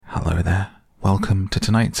Hello there. Welcome to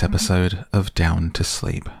tonight's episode of Down to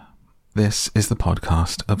Sleep. This is the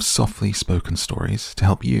podcast of softly spoken stories to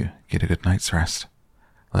help you get a good night's rest.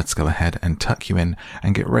 Let's go ahead and tuck you in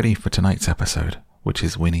and get ready for tonight's episode, which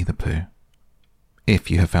is Winnie the Pooh.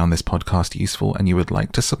 If you have found this podcast useful and you would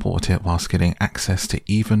like to support it whilst getting access to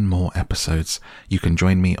even more episodes, you can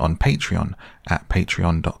join me on Patreon at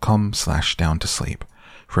patreon.com/downtosleep.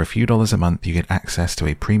 For a few dollars a month, you get access to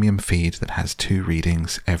a premium feed that has 2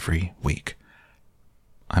 readings every week.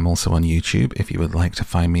 I'm also on YouTube if you would like to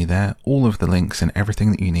find me there. All of the links and everything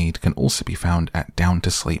that you need can also be found at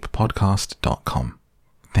downtosleeppodcast.com.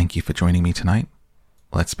 Thank you for joining me tonight.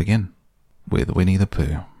 Let's begin with Winnie the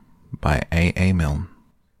Pooh by A.A. Milne.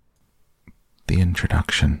 The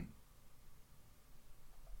Introduction.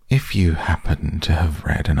 If you happen to have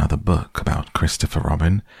read another book about Christopher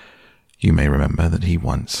Robin, you may remember that he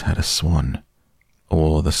once had a swan,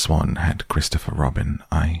 or the swan had Christopher Robin,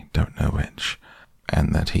 I don't know which,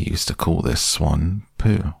 and that he used to call this swan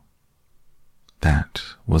Pooh. That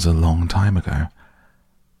was a long time ago,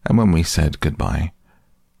 and when we said goodbye,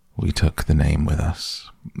 we took the name with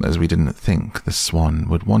us, as we didn't think the swan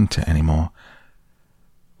would want it anymore.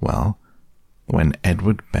 Well, when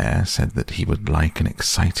Edward Bear said that he would like an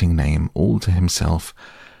exciting name all to himself,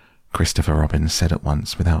 Christopher Robin said at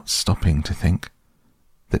once, without stopping to think,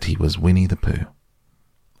 that he was Winnie the Pooh.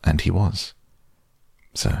 And he was.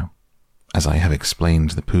 So, as I have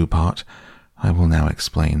explained the Pooh part, I will now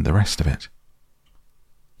explain the rest of it.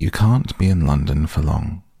 You can't be in London for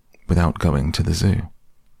long without going to the zoo.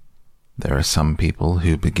 There are some people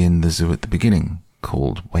who begin the zoo at the beginning,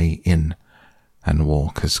 called Way In, and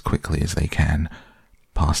walk as quickly as they can,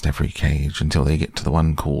 past every cage until they get to the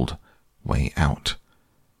one called Way Out.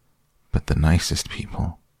 But the nicest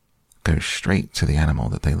people go straight to the animal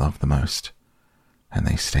that they love the most, and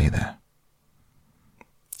they stay there.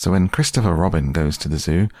 So when Christopher Robin goes to the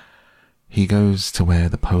zoo, he goes to where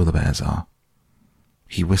the polar bears are.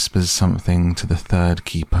 He whispers something to the third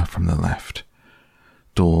keeper from the left.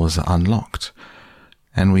 Doors are unlocked,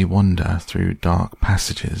 and we wander through dark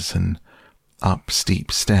passages and up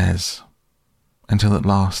steep stairs, until at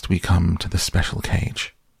last we come to the special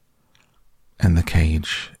cage. And the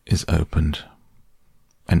cage is opened,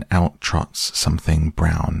 and out trots something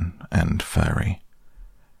brown and furry.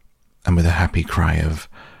 And with a happy cry of,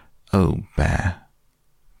 "Oh, bear,"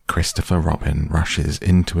 Christopher Robin rushes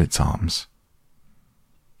into its arms.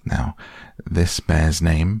 Now, this bear's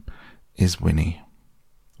name is Winnie,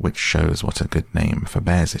 which shows what a good name for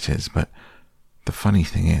bears it is, but the funny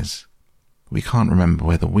thing is, we can't remember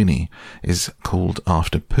whether Winnie is called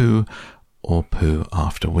after Pooh or Pooh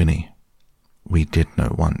after Winnie. We did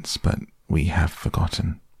know once, but we have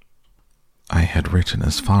forgotten. I had written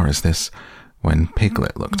as far as this when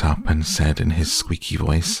Piglet looked up and said in his squeaky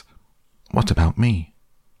voice, "What about me?"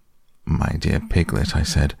 "My dear Piglet," I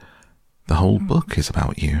said, "the whole book is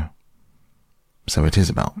about you." "So it is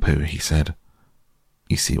about Pooh," he said.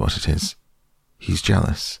 "You see what it is. He's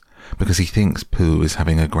jealous because he thinks Pooh is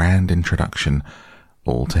having a grand introduction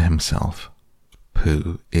all to himself.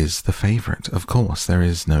 Pooh is the favourite, of course, there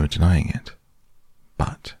is no denying it.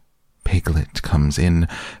 But Piglet comes in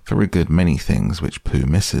for a good many things which Pooh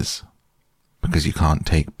misses, because you can't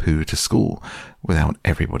take Pooh to school without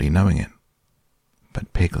everybody knowing it.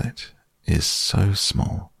 But Piglet is so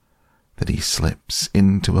small that he slips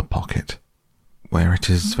into a pocket, where it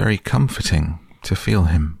is very comforting to feel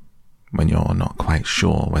him when you're not quite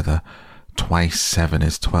sure whether twice 7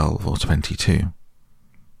 is 12 or 22.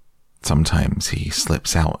 Sometimes he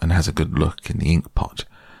slips out and has a good look in the ink pot,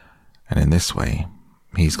 and in this way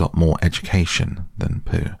he's got more education than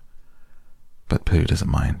Pooh. But Pooh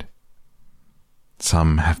doesn't mind.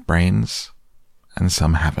 Some have brains, and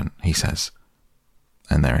some haven't, he says.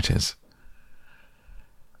 And there it is.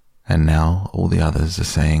 And now all the others are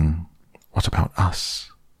saying, "What about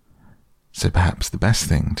us?" So perhaps the best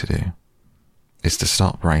thing to do is to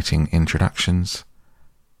stop writing introductions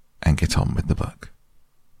and get on with the book.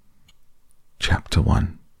 Chapter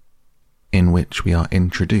 1, in which we are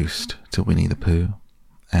introduced to Winnie the Pooh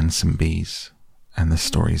and some bees, and the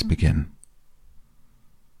stories begin.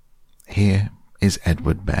 Here is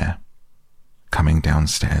Edward Bear, coming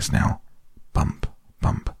downstairs now, bump,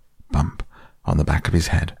 bump, bump, on the back of his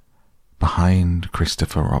head, behind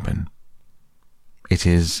Christopher Robin. It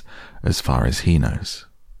is, as far as he knows,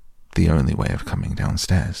 the only way of coming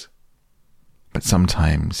downstairs. But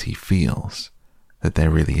sometimes he feels that there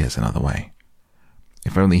really is another way.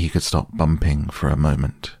 If only he could stop bumping for a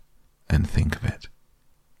moment and think of it.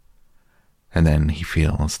 And then he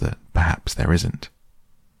feels that perhaps there isn't.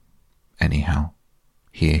 Anyhow,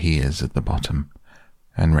 here he is at the bottom,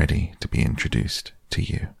 and ready to be introduced to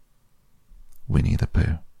you. Winnie the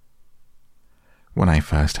Pooh. When I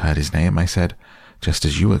first heard his name, I said, just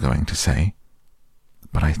as you were going to say,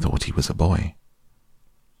 but I thought he was a boy.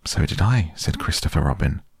 So did I, said Christopher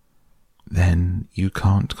Robin. Then you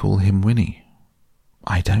can't call him Winnie.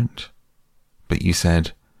 I don't. But you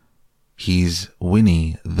said, he's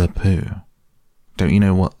Winnie the Pooh. Don't you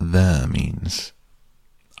know what "the" means?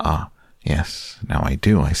 Ah, yes, now I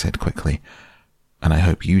do, I said quickly, and I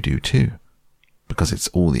hope you do too, because it's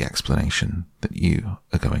all the explanation that you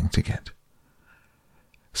are going to get.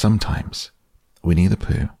 Sometimes Winnie the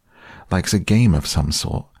Pooh likes a game of some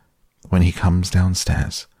sort when he comes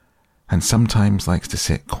downstairs, and sometimes likes to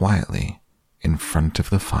sit quietly in front of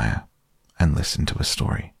the fire and listen to a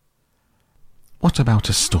story. What about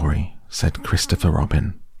a story? Said Christopher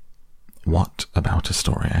Robin. What about a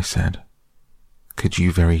story? I said. Could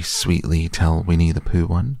you very sweetly tell Winnie the Pooh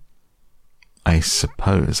one? I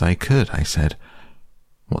suppose I could, I said.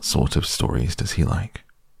 What sort of stories does he like?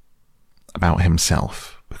 About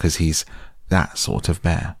himself, because he's that sort of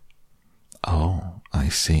bear. Oh, I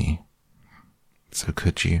see. So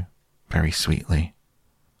could you, very sweetly?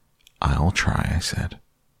 I'll try, I said.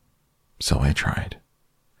 So I tried.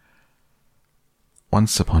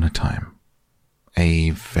 Once upon a time,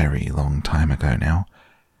 a very long time ago now,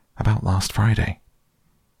 about last Friday,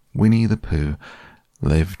 Winnie the Pooh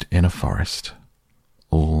lived in a forest,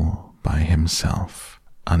 all by himself,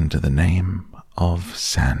 under the name of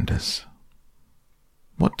Sanders.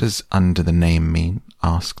 What does under the name mean?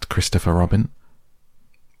 Asked Christopher Robin.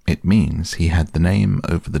 It means he had the name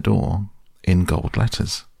over the door in gold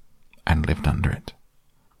letters and lived under it.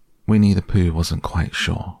 Winnie the Pooh wasn't quite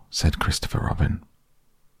sure, said Christopher Robin.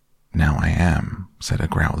 Now I am, said a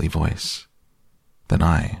growly voice. Then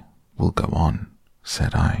I will go on,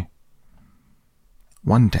 said I.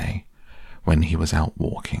 One day, when he was out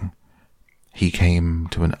walking, he came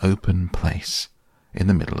to an open place in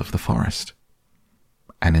the middle of the forest.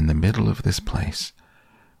 And in the middle of this place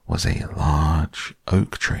was a large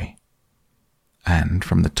oak tree. And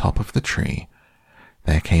from the top of the tree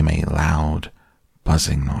there came a loud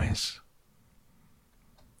buzzing noise.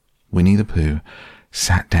 Winnie the Pooh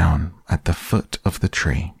sat down at the foot of the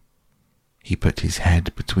tree. He put his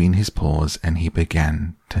head between his paws and he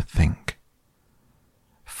began to think.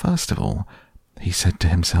 First of all, he said to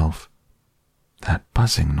himself, that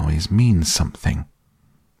buzzing noise means something.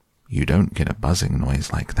 You don't get a buzzing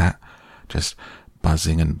noise like that, just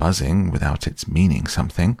buzzing and buzzing without its meaning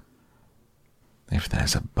something. If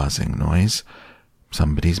there's a buzzing noise,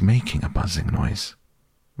 somebody's making a buzzing noise.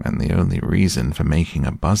 And the only reason for making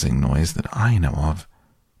a buzzing noise that I know of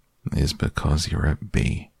is because you're a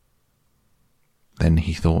bee. Then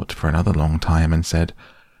he thought for another long time and said,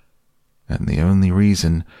 and the only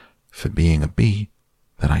reason for being a bee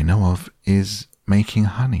that I know of is making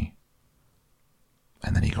honey.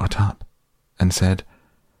 And then he got up and said,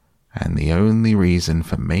 and the only reason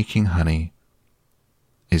for making honey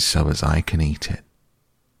is so as I can eat it.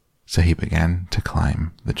 So he began to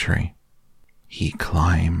climb the tree. He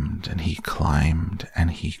climbed and he climbed and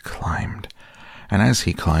he climbed, and as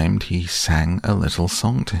he climbed he sang a little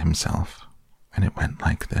song to himself, and it went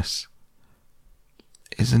like this.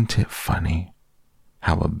 Isn't it funny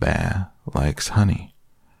how a bear likes honey?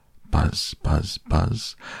 Buzz, buzz,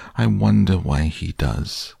 buzz, I wonder why he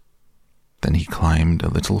does. Then he climbed a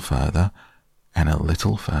little further, and a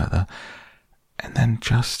little further, and then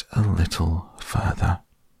just a little further.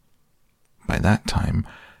 By that time,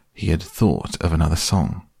 he had thought of another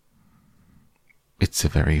song. It's a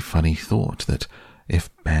very funny thought that if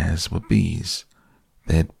bears were bees,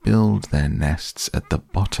 they'd build their nests at the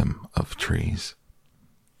bottom of trees.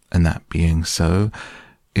 And that being so,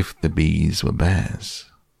 if the bees were bears,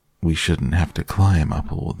 we shouldn't have to climb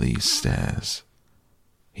up all these stairs.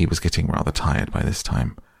 He was getting rather tired by this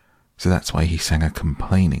time, so that's why he sang a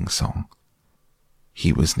complaining song.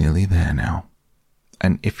 He was nearly there now,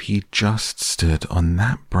 and if he just stood on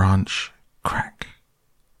that branch, crack.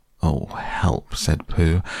 Oh, help, said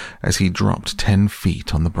Pooh, as he dropped 10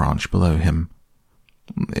 feet on the branch below him.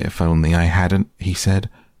 If only I hadn't, he said,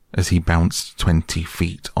 as he bounced 20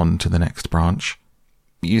 feet onto the next branch.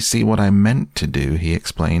 You see what I meant to do, he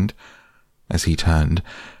explained, as he turned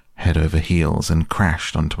head over heels and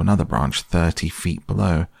crashed onto another branch 30 feet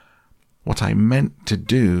below. What I meant to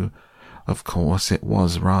do, of course it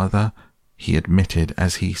was rather, he admitted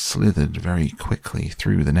as he slithered very quickly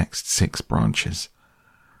through the next 6 branches.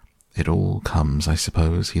 It all comes, I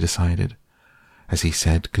suppose, he decided, as he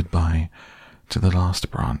said goodbye to the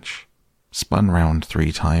last branch, spun round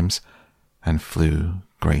 3 times, and flew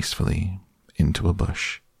gracefully into a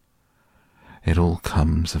bush. It all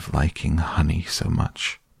comes of liking honey so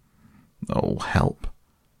much. Oh, help.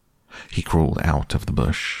 He crawled out of the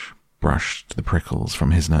bush, brushed the prickles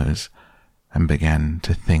from his nose, and began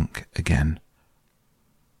to think again.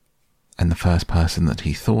 And the first person that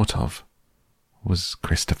he thought of was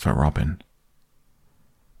Christopher Robin.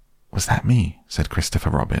 "Was that me?" said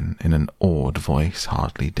Christopher Robin in an awed voice,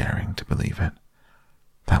 hardly daring to believe it.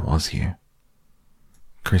 "That was you."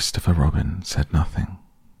 Christopher Robin said nothing,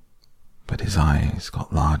 but his eyes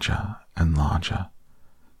got larger and larger,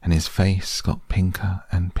 and his face got pinker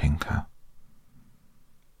and pinker.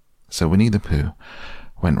 So Winnie the Pooh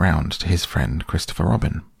went round to his friend Christopher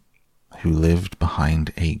Robin, who lived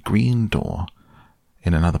behind a green door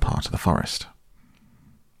in another part of the forest.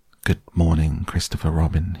 "Good morning, Christopher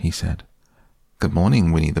Robin," he said. "Good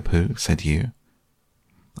morning, Winnie the Pooh," said you.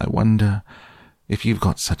 "I wonder if you've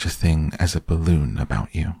got such a thing as a balloon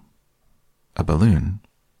about you." "A balloon?"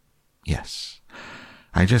 "Yes.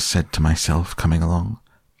 I just said to myself coming along,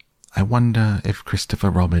 I wonder if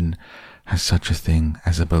Christopher Robin has such a thing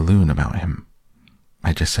as a balloon about him.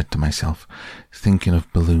 I just said to myself, thinking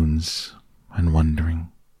of balloons and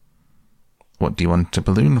wondering." "What do you want a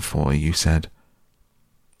balloon for?" you said.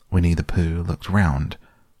 Winnie the Pooh looked round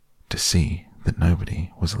to see that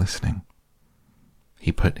nobody was listening.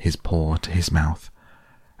 He put his paw to his mouth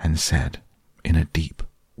and said in a deep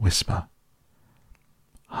whisper,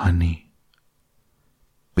 "Honey."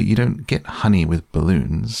 "But you don't get honey with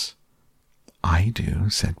balloons." "I do,"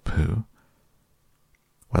 said Pooh.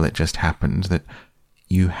 "Well, it just happened that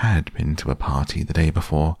you had been to a party the day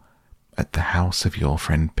before at the house of your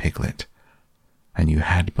friend Piglet, and you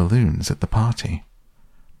had balloons at the party.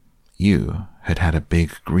 You had had a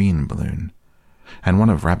big green balloon, and one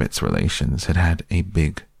of Rabbit's relations had had a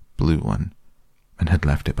big blue one, and had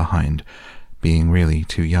left it behind, being really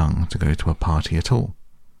too young to go to a party at all.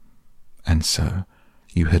 And so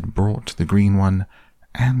you had brought the green one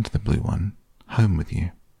and the blue one home with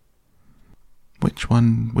you." "Which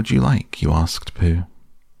one would you like?" you asked Pooh.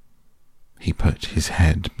 He put his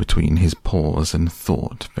head between his paws and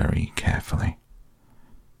thought very carefully.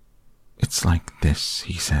 "It's like this,"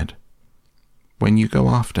 he said. "When you go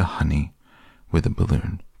after honey with a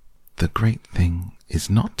balloon, the great thing is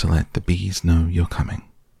not to let the bees know you're coming.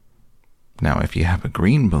 Now, if you have a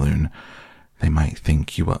green balloon, they might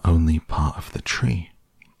think you are only part of the tree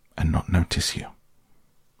and not notice you.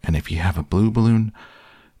 And if you have a blue balloon,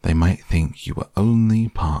 they might think you were only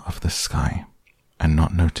part of the sky and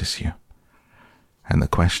not notice you. And the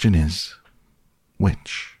question is,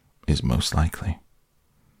 which is most likely?"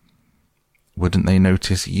 "Wouldn't they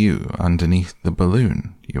notice you underneath the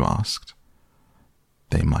balloon?" you asked.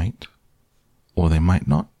 "They might, or they might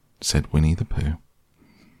not," said Winnie the Pooh.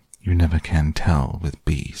 "You never can tell with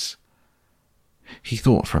bees." He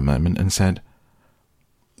thought for a moment and said,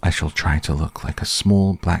 "I shall try to look like a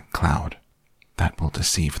small black cloud. That will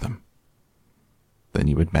deceive them." "Then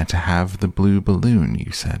you would better have the blue balloon,"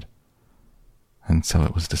 you said. And so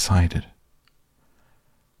it was decided.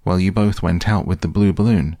 Well, you both went out with the blue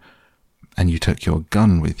balloon, and you took your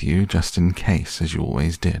gun with you just in case, as you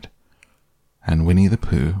always did. And Winnie the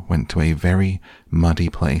Pooh went to a very muddy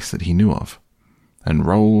place that he knew of, and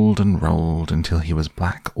rolled until he was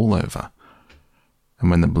black all over. And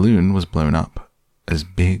when the balloon was blown up as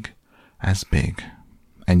big,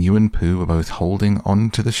 and you and Pooh were both holding on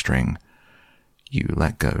to the string, you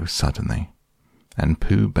let go suddenly, and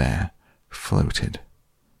Pooh Bear floated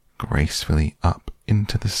gracefully up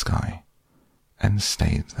into the sky and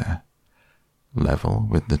stayed there, level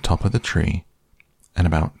with the top of the tree and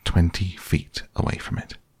about 20 feet away from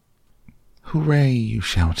it. "Hooray!" you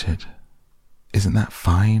shouted. "Isn't that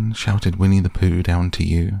fine?" shouted Winnie the Pooh down to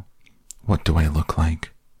you. "What do I look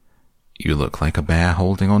like?" "You look like a bear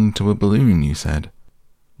holding on to a balloon," you said.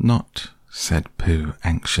 "Not," said Pooh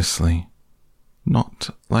anxiously,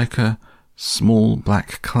 "not like a small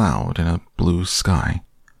black cloud in a blue sky.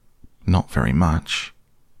 Not very much."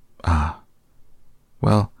 "Ah,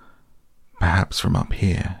 well, perhaps from up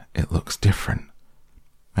here it looks different.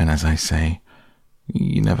 And as I say,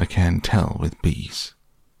 you never can tell with bees."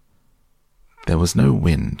 There was no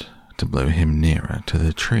wind to blow him nearer to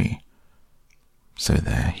the tree, so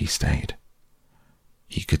there he stayed.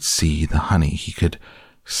 He could see the honey, he could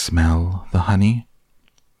smell the honey,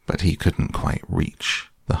 but he couldn't quite reach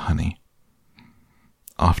the honey.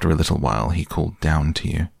 After a little while he called down to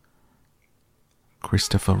you.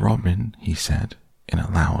 "Christopher Robin," he said in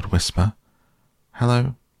a loud whisper.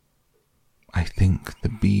 "Hello? I think the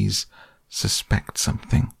bees suspect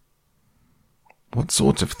something." "What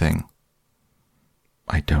sort of thing?"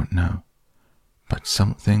 "I don't know, but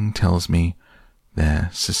something tells me they're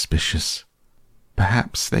suspicious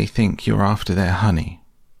Perhaps they think you're after their honey.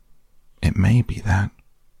 It may be that.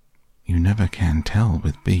 You never can tell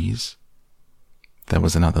with bees." There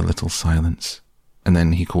was another little silence, and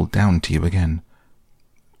then he called down to you again.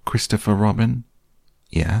 "Christopher Robin?"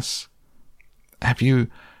 "Yes." "Have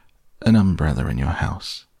you an umbrella in your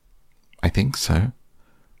house?" "I think so."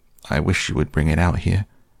 "I wish you would bring it out here,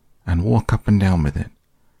 and walk up and down with it,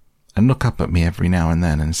 and look up at me every now and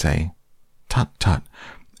then and say, 'Tut, tut,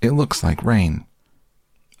 it looks like rain.'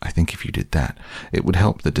 I think if you did that, it would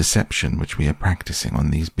help the deception which we are practicing on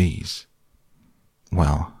these bees."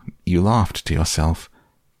 Well, you laughed to yourself.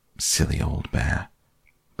 Silly old bear.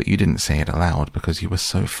 But you didn't say it aloud because you were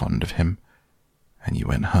so fond of him, and you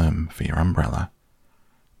went home for your umbrella.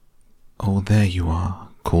 "Oh, there you are,"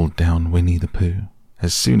 called down Winnie the Pooh,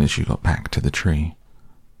 as soon as you got back to the tree.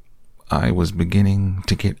 "I was beginning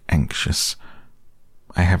to get anxious.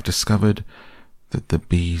 I have discovered that the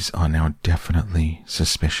bees are now definitely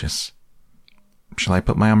suspicious." "Shall I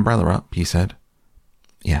put my umbrella up?" he said.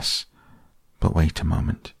 "Yes, but wait a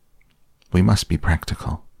moment. We must be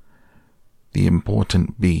practical. The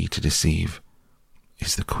important bee to deceive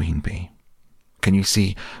is the queen bee. Can you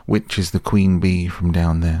see which is the queen bee from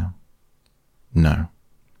down there?" "No."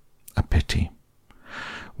 "A pity.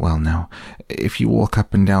 Well now, if you walk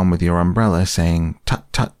up and down with your umbrella saying,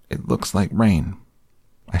 'Tut, tut, it looks like rain,'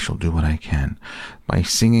 I shall do what I can by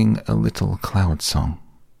singing a little cloud song,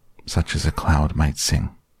 such as a cloud might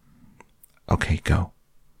sing. Okay, go."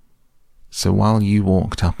 So while you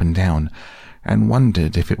walked up and down and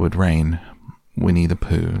wondered if it would rain, Winnie the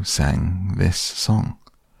Pooh sang this song.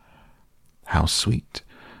 "How sweet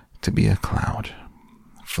to be a cloud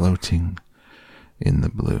floating in the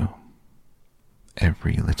blue.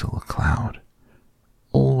 Every little cloud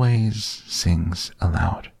always sings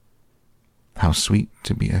aloud. How sweet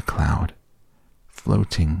to be a cloud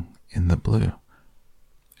floating in the blue.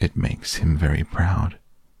 It makes him very proud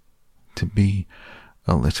to be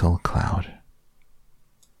a little cloud."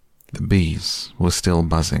 The bees were still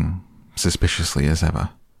buzzing, suspiciously as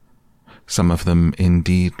ever. Some of them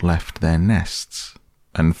indeed left their nests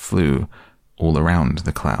and flew all around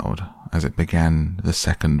the cloud as it began the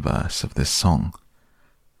second verse of this song.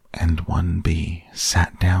 And one bee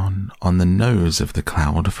sat down on the nose of the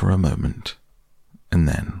cloud for a moment, and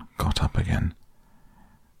then got up again.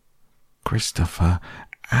 "Christopher,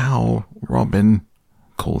 ow, Robin,"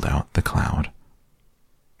 called out the cloud.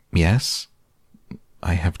 "Yes?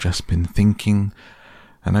 I have just been thinking,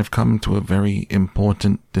 and I've come to a very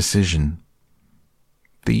important decision.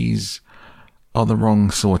 These are the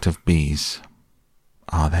wrong sort of bees."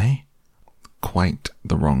 "Are they?" "Quite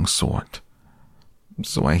the wrong sort.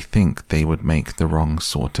 So I think they would make the wrong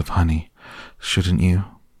sort of honey, shouldn't you?"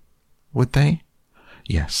 "Would they?"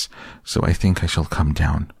 "Yes, so I think I shall come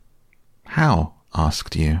down." "How?"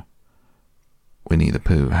 asked you. Winnie the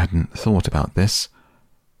Pooh hadn't thought about this.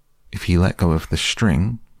 If he let go of the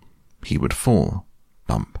string, he would fall,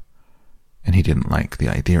 bump, and he didn't like the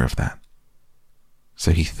idea of that.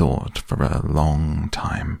 So he thought for a long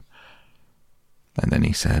time, and then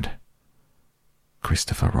he said,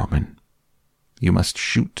 "Christopher Robin, you must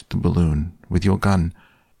shoot the balloon with your gun.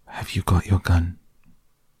 Have you got your gun?"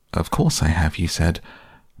 "Of course I have," you said.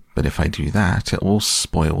 "But if I do that, it will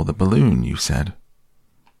spoil the balloon," you said.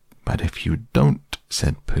 "But if you don't,"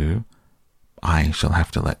 said Pooh, "I shall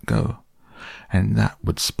have to let go, and that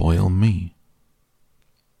would spoil me."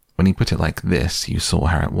 When he put it like this, you saw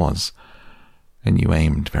how it was, and you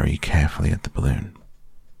aimed very carefully at the balloon,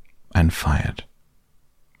 and fired.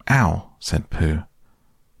 "Ow," said Pooh.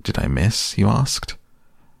 "Did I miss?" you asked.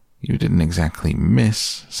 "You didn't exactly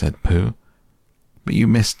miss," said Pooh, "but you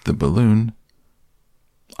missed the balloon."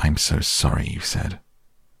 "I'm so sorry," you said,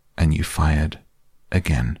 and you fired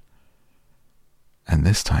again. And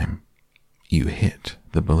this time, you hit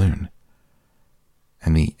the balloon,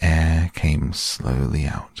 and the air came slowly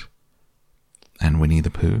out, and Winnie the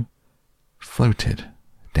Pooh floated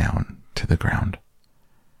down to the ground.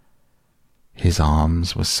 His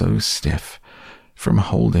arms were so stiff from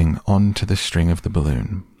holding on to the string of the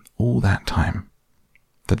balloon all that time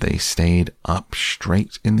that they stayed up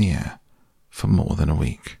straight in the air for more than a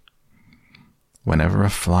week. Whenever a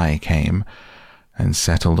fly came and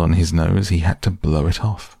settled on his nose, he had to blow it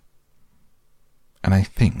off. And I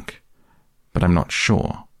think, but I'm not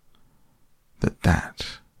sure,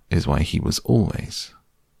 that is why he was always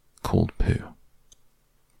called Pooh.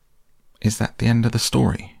 "Is that the end of the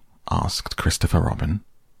story?" asked Christopher Robin.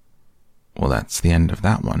 "Well, that's the end of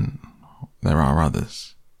that one. There are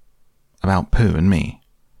others. About Pooh and me,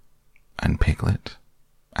 and Piglet,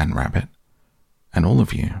 and Rabbit, and all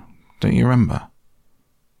of you. Don't you remember?"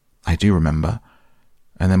 "I do remember.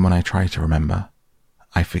 and then when I try to remember,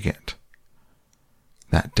 I forget.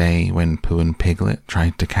 That day when Pooh and Piglet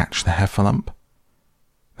tried to catch the heffalump,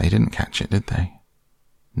 they didn't catch it, did they?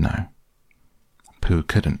 No. Pooh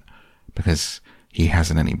couldn't, because he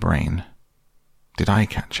hasn't any brain. Did I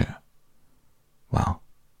catch it? Well,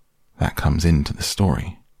 that comes into the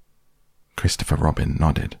story. Christopher Robin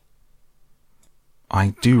nodded.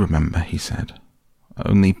 I do remember, he said.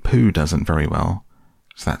 Only Pooh doesn't very well,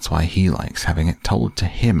 so that's why he likes having it told to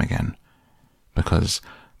him again, because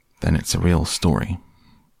then it's a real story,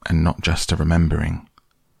 and not just a remembering.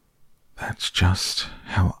 That's just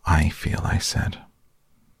how I feel, I said.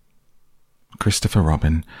 Christopher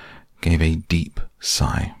Robin gave a deep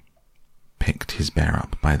sigh, picked his bear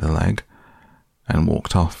up by the leg, and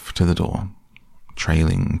walked off to the door,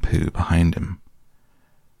 trailing Pooh behind him.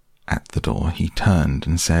 At the door he turned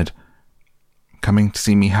and said, Coming to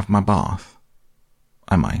see me have my bath?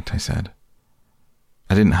 I might, I said.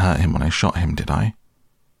 I didn't hurt him when I shot him, did I?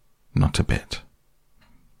 Not a bit.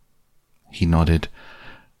 He nodded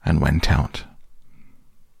and went out.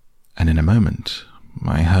 And in a moment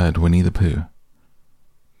I heard Winnie the Pooh,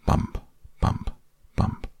 bump, bump,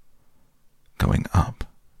 bump, going up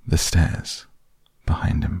the stairs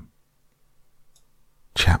behind him.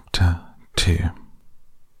 Chapter 2,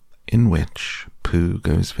 in which Pooh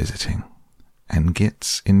goes visiting and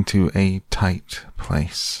gets into a tight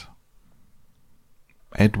place.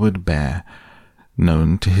 Edward Bear,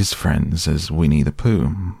 known to his friends as Winnie the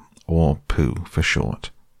Pooh, or Pooh for short,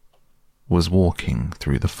 was walking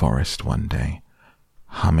through the forest one day,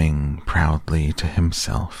 humming proudly to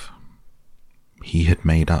himself. He had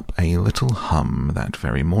made up a little hum that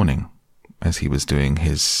very morning, as he was doing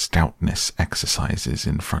his stoutness exercises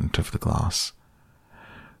in front of the glass.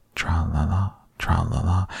 Tra-la-la,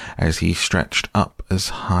 tra-la-la, as he stretched up as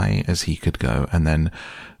high as he could go, and then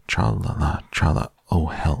tra-la-la, tra-la, oh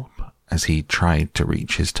help, as he tried to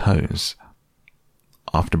reach his toes.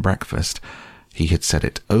 After breakfast, he had said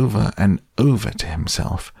it over and over to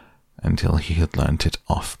himself until he had learnt it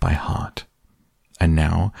off by heart, and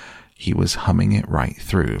now he was humming it right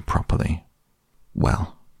through properly.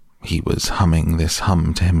 Well, he was humming this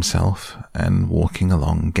hum to himself and walking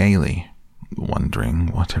along gaily, wondering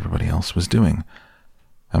what everybody else was doing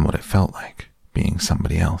and what it felt like being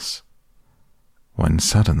somebody else, when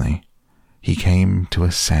suddenly he came to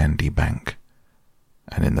a sandy bank,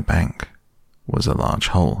 and in the bank was a large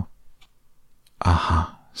hole.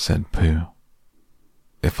 Aha, said Pooh.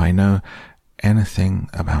 If I know anything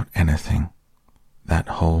about anything, that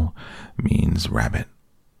hole means rabbit,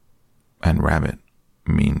 and rabbit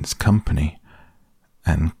means company,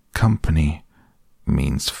 and company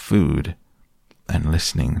means food, and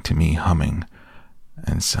listening to me humming,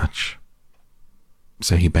 and such.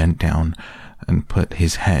 So he bent down and put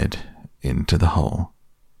his head into the hole,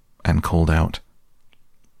 and called out,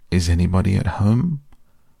 Is anybody at home?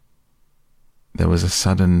 There was a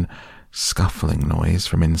sudden scuffling noise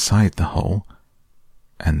from inside the hole,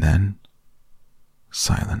 and then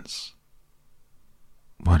silence.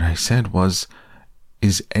 What I said was,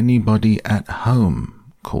 Is anybody at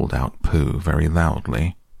home? Called out Pooh very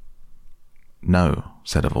loudly. No,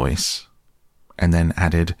 said a voice, and then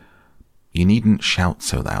added, You needn't shout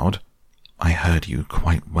so loud. I heard you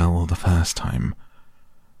quite well the first time.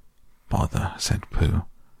 Bother, said Pooh.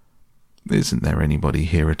 Isn't there anybody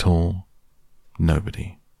here at all?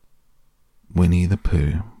 Nobody. Winnie the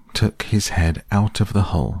Pooh took his head out of the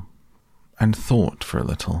hole and thought for a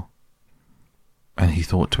little. And he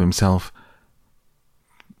thought to himself,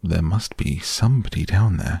 There must be somebody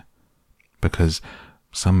down there, because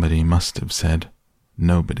somebody must have said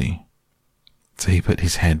nobody. So he put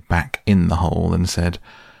his head back in the hole and said,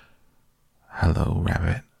 Hello,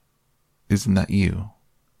 Rabbit. Isn't that you?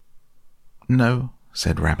 No,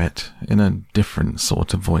 said Rabbit, in a different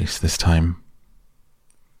sort of voice this time.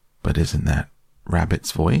 But isn't that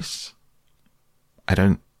Rabbit's voice? I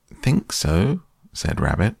don't think so, said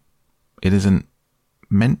Rabbit. It isn't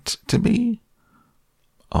meant to be?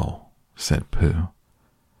 Oh, said Pooh.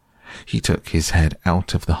 He took his head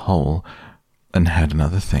out of the hole and had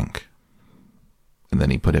another think. And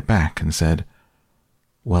then he put it back and said,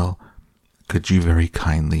 Well, could you very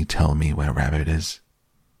kindly tell me where Rabbit is?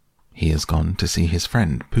 He has gone to see his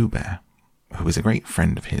friend Pooh Bear, who is a great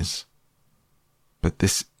friend of his. But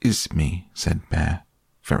this is me, said Bear,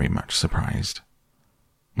 very much surprised.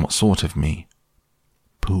 What sort of me?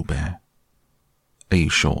 Pooh Bear. Are you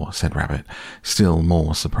sure? Said Rabbit, still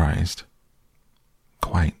more surprised.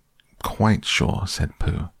 Quite sure, said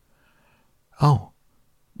Pooh. Oh,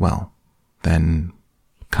 well, then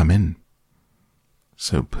come in.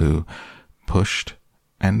 So Pooh pushed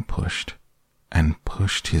and pushed and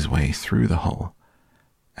pushed his way through the hole,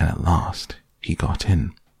 and at last he got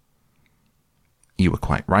in. "You were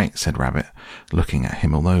quite right," said Rabbit, looking at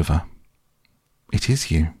him all over. "It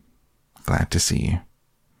is you. Glad to see you.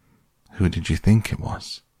 Who did you think it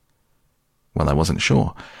was?" "Well, I wasn't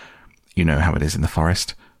sure. You know how it is in the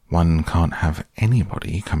forest. One can't have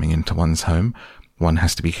anybody coming into one's home. One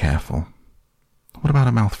has to be careful. What about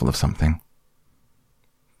a mouthful of something?"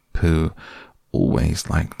 Pooh always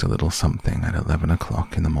liked a little something at 11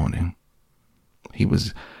 o'clock in the morning. He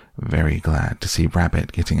was very glad to see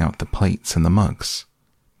Rabbit getting out the plates and the mugs.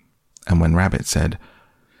 And when Rabbit said,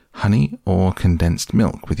 "Honey or condensed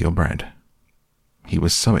milk with your bread?" he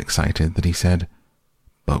was so excited that he said,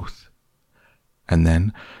 "Both." And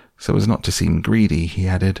then, so as not to seem greedy, he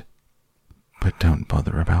added, "But don't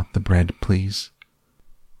bother about the bread, please."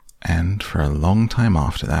 And for a long time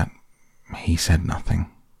after that, he said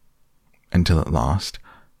nothing, until at last,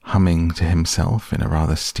 humming to himself in a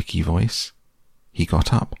rather sticky voice, he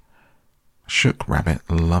got up, shook Rabbit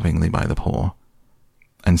lovingly by the paw,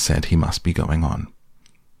 and said he must be going on.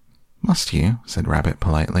 "Must you?" said Rabbit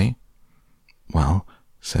politely. "Well,"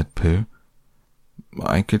 said Pooh,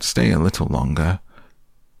 "I could stay a little longer,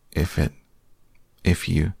 if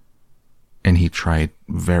you—" and he tried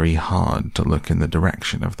very hard to look in the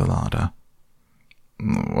direction of the larder.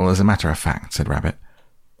 "Well, as a matter of fact," said Rabbit,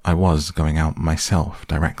 "I was going out myself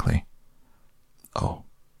directly." "Oh,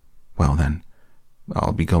 well then,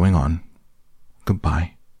 I'll be going on.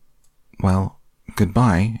 Goodbye." "Well,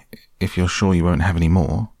 goodbye, if you're sure you won't have any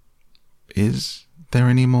more." "Is there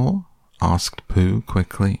any more?" asked Pooh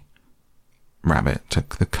quickly. Rabbit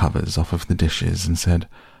took the covers off of the dishes and said,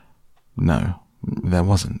 "No, there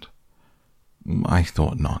wasn't." "I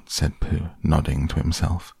thought not," said Pooh, nodding to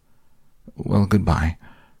himself. "Well, goodbye.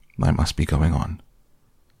 I must be going on."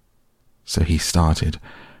 So he started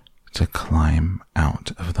to climb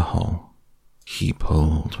out of the hole. He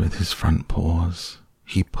pulled with his front paws,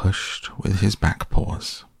 he pushed with his back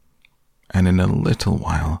paws, and in a little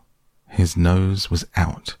while his nose was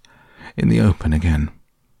out in the open again,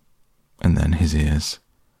 and then his ears,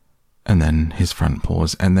 and then his front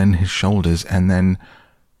paws, and then his shoulders, and then—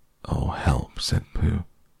 "Oh, help," said Pooh.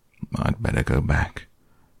 "I'd better go back."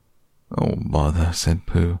 "Oh, bother," said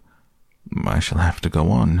Pooh. "I shall have to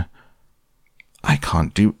go on." "I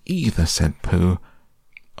can't do either," said Pooh.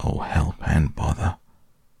 "Oh, help and bother."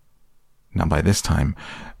 Now by this time,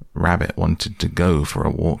 Rabbit wanted to go for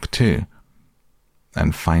a walk too,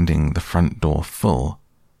 and finding the front door full,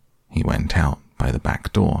 he went out by the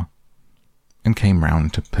back door, and came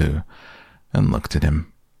round to Pooh and looked at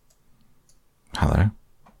him. "Hello,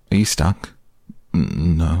 are you stuck?"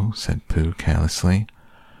 "No," said Pooh carelessly.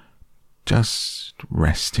 "Just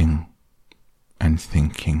resting and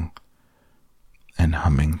thinking and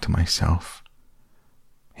humming to myself.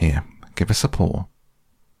 Here, give us a paw."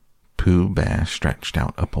 Pooh Bear stretched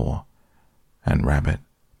out a paw, and Rabbit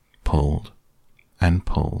pulled and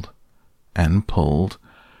pulled and pulled.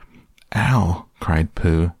 "Ow!" cried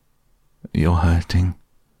Pooh. "You're hurting."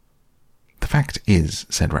 "The fact is,"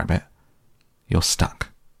 said Rabbit, "you're stuck."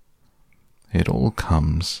 "It all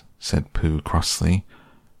comes," said Pooh crossly,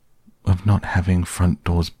 "of not having front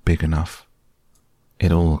doors big enough."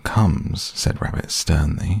 "It all comes," said Rabbit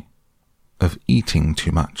sternly, "of eating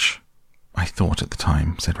too much. I thought at the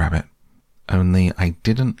time," said Rabbit. "Only I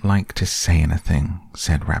didn't like to say anything,"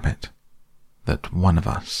 said Rabbit. "That one of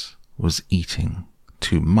us was eating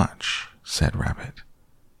too much," said Rabbit.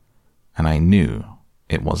 "And I knew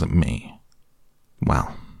it wasn't me.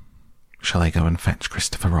 Well, shall I go and fetch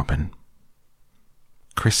Christopher Robin?"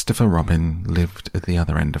 Christopher Robin lived at the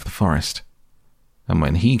other end of the forest, and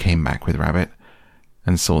when he came back with Rabbit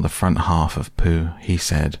and saw the front half of Pooh, he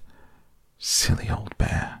said, "Silly old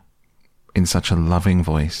bear," in such a loving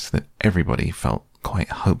voice that everybody felt quite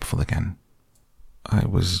hopeful again. "I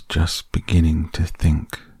was just beginning to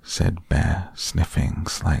think," said Bear, sniffing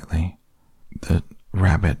slightly, "that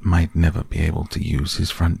Rabbit might never be able to use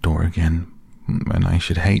his front door again, and I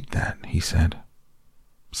should hate that," he said.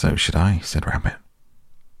 "So should I," said Rabbit.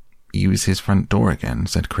 "Use his front door again,"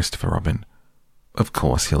 said Christopher Robin. "Of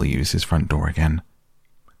course he'll use his front door again."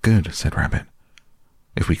 "Good," said Rabbit.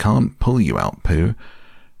 "If we can't pull you out, Pooh,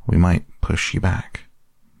 we might push you back."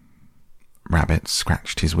 Rabbit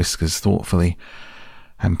scratched his whiskers thoughtfully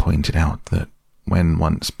and pointed out that when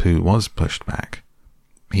once Pooh was pushed back,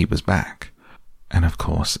 he was back, and of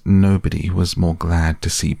course nobody was more glad to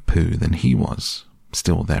see Pooh than he was.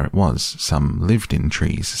 Still, there it was. Some lived in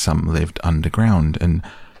trees, some lived underground, and—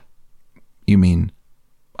 "You mean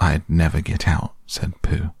I'd never get out?" said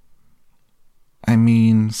Pooh. "I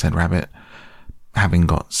mean," said Rabbit, "having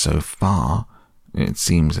got so far, It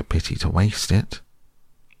seems a pity to waste it."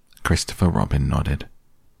 Christopher Robin nodded.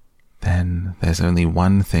 "Then there's only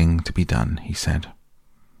one thing to be done," he said.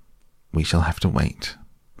 "We shall have to wait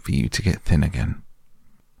for you to get thin again."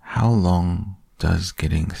 "How long does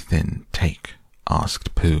getting thin take?"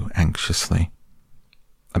 asked Pooh anxiously.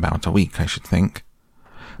 "About a week, I should think."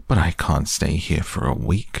 "But I can't stay here for a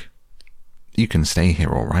week." "You can stay here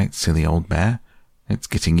all right, silly old bear. It's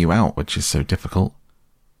getting you out which is so difficult."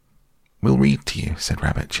 "We'll read to you," said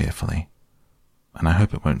Rabbit cheerfully. "And I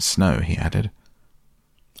hope it won't snow," he added.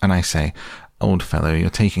 "And I say, old fellow, you're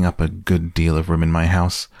taking up a good deal of room in my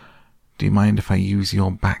house. Do you mind if I use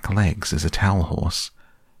your back legs as a towel horse?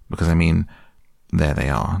 Because, I mean, there they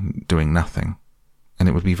are, doing nothing, and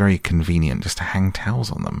it would be very convenient just to hang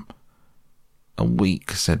towels on them." "A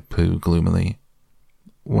week," said Pooh gloomily.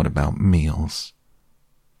 "What about meals?"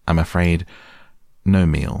 "I'm afraid no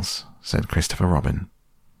meals," said Christopher Robin,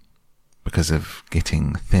 "because of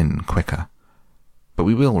getting thin quicker. But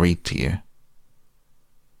we will read to you."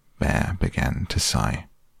 Bear began to sigh,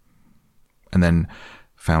 and then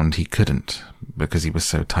found he couldn't because he was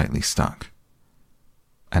so tightly stuck,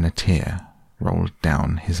 and a tear rolled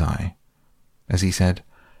down his eye as he said,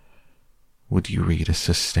 "Would you read a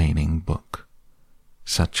sustaining book,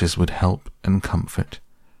 such as would help and comfort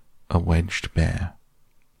a wedged bear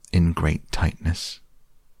in great tightness?"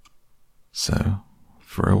 So,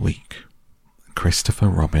 for a week, Christopher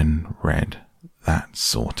Robin read that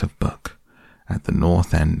sort of book at the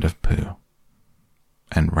north end of Pooh,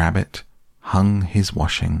 and Rabbit hung his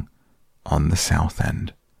washing on the south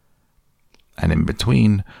end, and in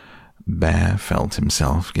between, Bear felt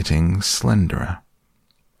himself getting slenderer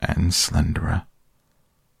and slenderer,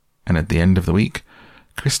 and at the end of the week,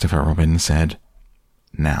 Christopher Robin said,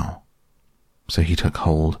 "Now." So he took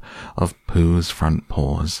hold of Pooh's front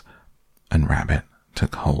paws, and Rabbit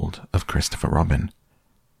took hold of Christopher Robin,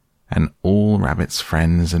 and all Rabbit's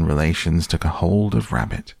friends and relations took a hold of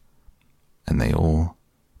Rabbit, and they all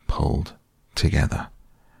pulled together.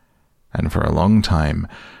 And for a long time,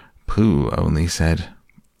 Pooh only said,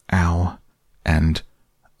 "Ow," and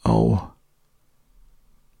 "Oh."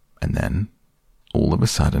 And then, all of a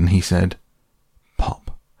sudden, he said,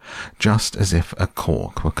 "Pop," just as if a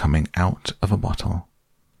cork were coming out of a bottle.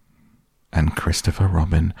 And Christopher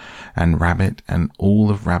Robin and Rabbit and all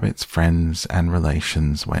of Rabbit's friends and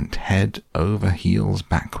relations went head over heels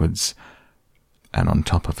backwards, and on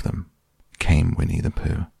top of them came Winnie the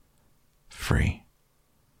Pooh, free.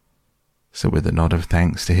 So with a nod of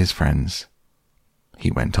thanks to his friends, he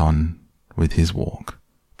went on with his walk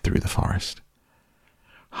through the forest,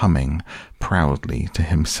 humming proudly to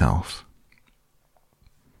himself.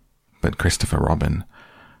 But Christopher Robin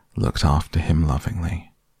looked after him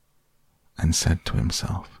lovingly and said to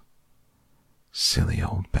himself, "Silly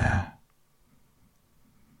old bear."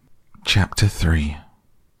 Chapter 3,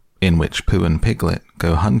 in which Pooh and Piglet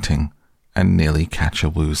go hunting and nearly catch a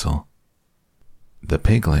woozle. The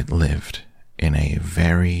piglet lived in a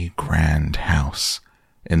very grand house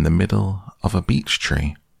in the middle of a beech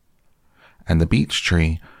tree, and the beech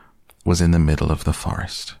tree was in the middle of the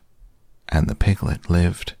forest, and the piglet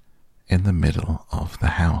lived in the middle of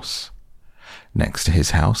the house. Next to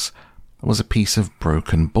his house was a piece of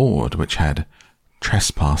broken board which had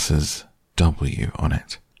 "Trespassers W" on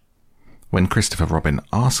it. When Christopher Robin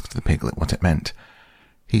asked the piglet what it meant,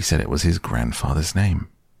 he said it was his grandfather's name,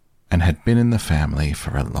 and had been in the family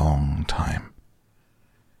for a long time.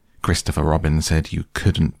 Christopher Robin said you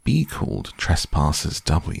couldn't be called Trespassers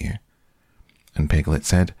W, and Piglet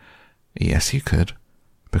said yes you could,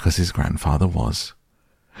 because his grandfather was,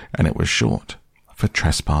 and it was short for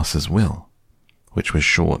Trespassers Will, which was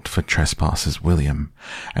short for Trespassers William,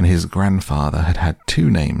 and his grandfather had had two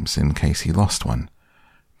names in case he lost one,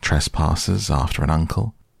 Trespassers after an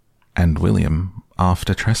uncle, and William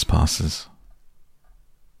after Trespassers.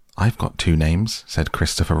 "I've got two names," said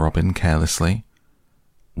Christopher Robin carelessly.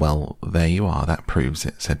 "Well, there you are, that proves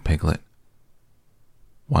it," said Piglet.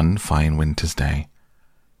 One fine winter's day,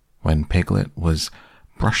 when Piglet was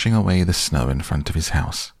brushing away the snow in front of his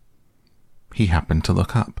house, he happened to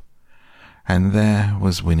look up, and there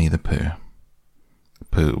was Winnie the Pooh.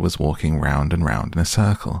 Pooh was walking round and round in a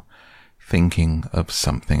circle, thinking of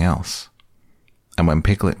something else, and when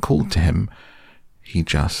Piglet called to him, he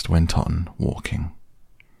just went on walking.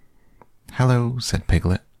 "Hello," said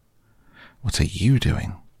Piglet. "What are you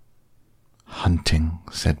doing?" "Hunting,"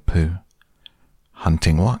 said Pooh.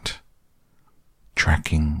 "Hunting what?"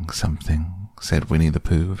 "Tracking something," said Winnie the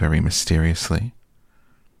Pooh very mysteriously.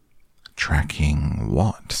 "Tracking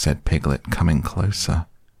what?" said Piglet, coming closer.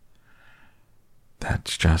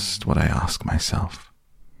 "That's just what I ask myself.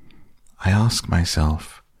 I ask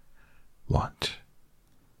myself, what?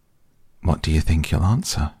 What do you think you'll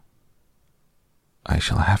answer? I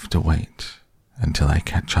shall have to wait until I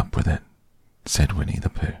catch up with it, said Winnie the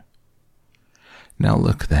Pooh. Now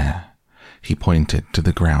look there. He pointed to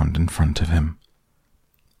the ground in front of him.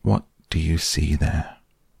 What do you see there?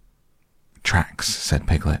 Tracks, said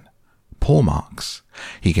Piglet. Paw marks.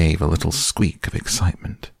 He gave a little squeak of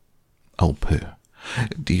excitement. Oh, Pooh,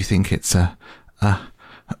 do you think it's a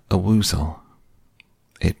woozle?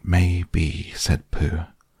 It may be, said Pooh.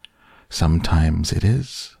 Sometimes it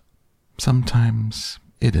is, sometimes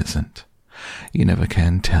it isn't. You never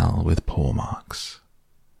can tell with paw marks.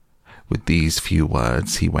 With these few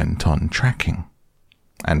words he went on tracking,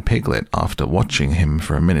 and Piglet, after watching him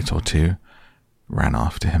for a minute or two, ran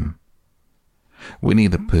after him. Winnie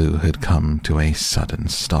the Pooh had come to a sudden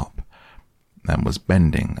stop, and was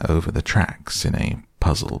bending over the tracks in a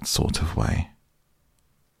puzzled sort of way.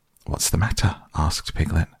 "What's the matter?" asked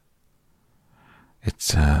Piglet.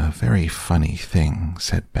 "It's a very funny thing,"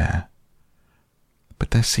 said Bear.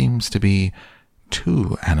 "But there seems to be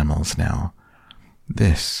 2 animals now.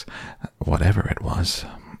 This, whatever it was,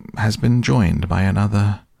 has been joined by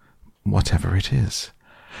another, whatever it is,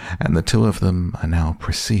 and the 2 of them are now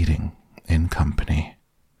proceeding in company.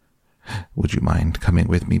 Would you mind coming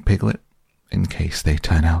with me, Piglet, in case they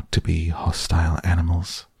turn out to be hostile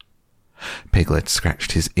animals?" Piglet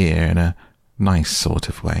scratched his ear in a nice sort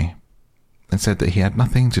of way, and said that he had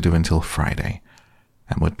nothing to do until Friday,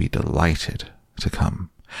 and would be delighted to come,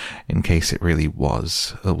 in case it really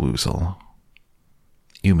was a woozle.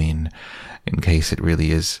 "You mean, in case it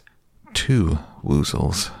really is 2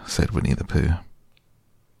 woozles," said Winnie the Pooh.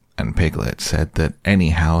 And Piglet said that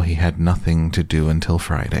anyhow he had nothing to do until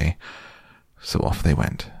Friday, so off they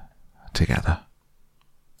went together.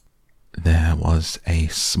 There was a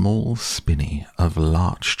small spinney of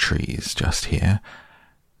larch trees just here,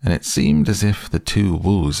 and it seemed as if the 2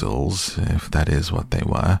 woozles, if that is what they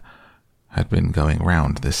were, had been going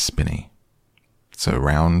round this spinney. So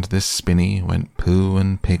round this spinney went Pooh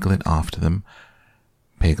and Piglet after them,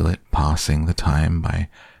 Piglet passing the time by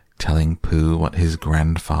telling Pooh what his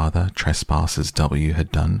grandfather, Trespassers W,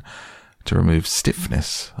 had done to remove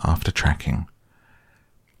stiffness after tracking,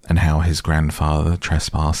 and how his grandfather,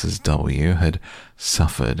 Trespassers W, had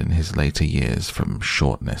suffered in his later years from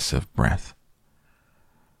shortness of breath,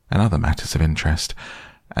 and other matters of interest,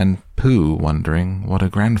 and Pooh wondering what a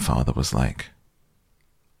grandfather was like,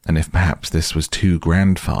 and if perhaps this was 2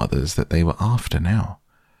 grandfathers that they were after now,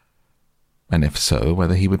 and if so,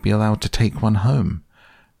 whether he would be allowed to take one home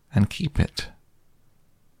and keep it,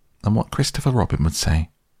 and what Christopher Robin would say.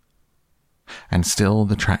 And still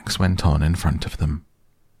the tracks went on in front of them.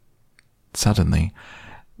 Suddenly,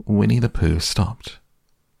 Winnie the Pooh stopped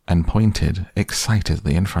and pointed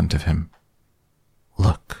excitedly in front of him.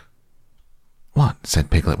 "Look." "What?" said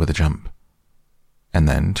Piglet with a jump. And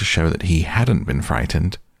then, to show that he hadn't been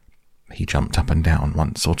frightened, he jumped up and down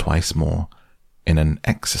once or twice more in an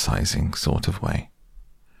exercising sort of way.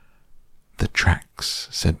 "The tracks,"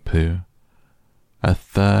 said Pooh. "A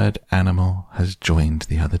 3rd animal has joined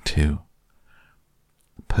the other 2.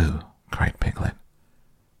 "Pooh," cried Piglet,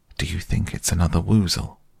 "do you think it's another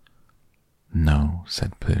woozle?" "No,"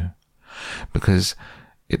 said Pooh, "because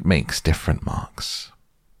it makes different marks.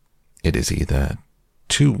 It is either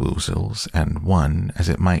 2 woozles and 1 as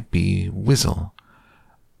it might be whizzle,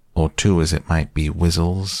 or 2 as it might be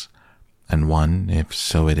whizzles, and 1, if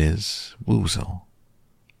so it is, woozle.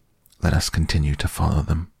 Let us continue to follow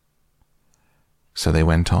them." So they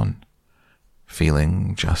went on,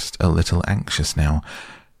 feeling just a little anxious now,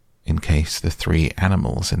 in case the 3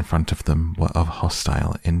 animals in front of them were of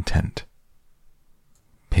hostile intent.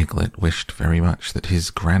 Piglet wished very much that his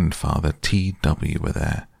grandfather T.W. were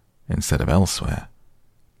there, instead of elsewhere,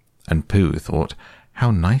 and Pooh thought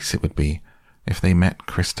how nice it would be if they met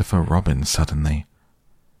Christopher Robin suddenly,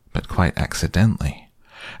 but quite accidentally,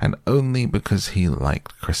 and only because he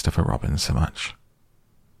liked Christopher Robin so much.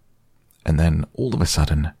 And then, all of a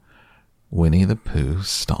sudden, Winnie the Pooh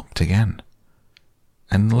stopped again,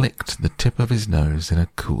 and licked the tip of his nose in a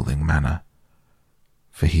cooling manner,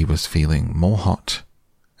 for he was feeling more hot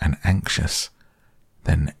and anxious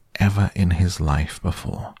than ever in his life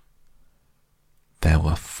before. There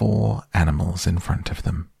were 4 animals in front of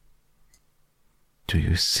them. "Do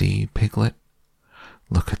you see, Piglet?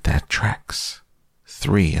 Look at their tracks.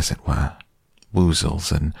 3, as it were,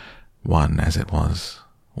 woozles, and 1, as it was,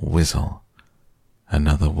 whizzle.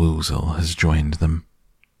 Another woozle has joined them."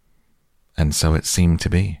 And so it seemed to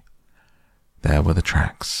be. There were the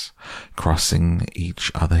tracks, crossing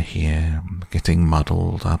each other here, getting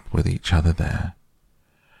muddled up with each other there.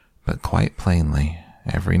 but quite plainly,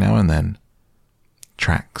 every now and then,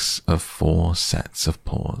 tracks of 4 sets of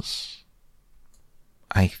paws.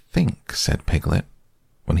 "I think," said Piglet,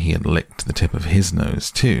 when he had licked the tip of his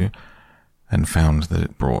nose too, and found that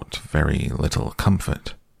it brought very little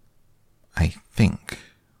comfort, "I think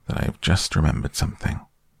that I have just remembered something.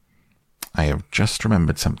 I have just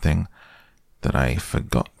remembered something that I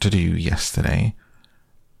forgot to do yesterday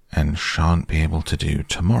and shan't be able to do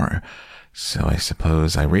tomorrow, so I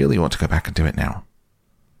suppose I really ought to go back and do it now."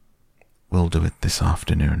 "We'll do it this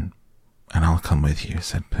afternoon, and I'll come with you,"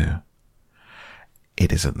 said Pooh.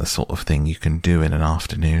 "It isn't the sort of thing you can do in an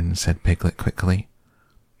afternoon," said Piglet quickly.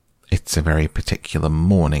 "It's a very particular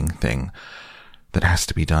morning thing that has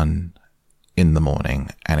to be done in the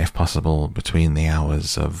morning, and if possible between the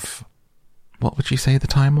hours of—" "What would you say the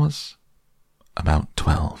time was?" "About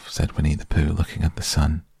 12, said Winnie the Pooh, looking at the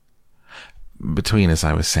sun. "Between, as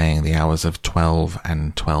I was saying, the hours of 12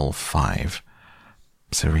 and 12:05.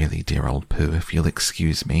 So really, dear old Pooh, if you'll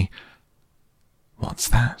excuse me—" "What's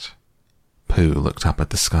that?" Pooh looked up at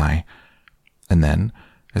the sky, and then,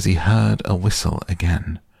 as he heard a whistle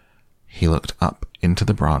again, he looked up into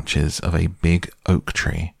the branches of a big oak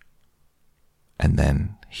tree, and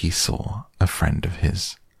then he saw a friend of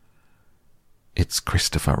his. "It's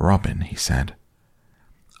Christopher Robin," he said.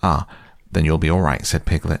 "Ah, then you'll be all right," said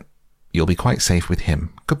Piglet. "You'll be quite safe with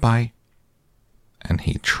him. Goodbye." And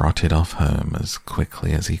he trotted off home as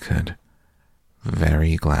quickly as he could,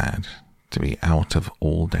 very glad to be out of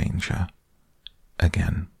all danger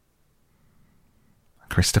again.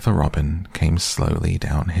 Christopher Robin came slowly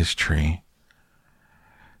down his tree.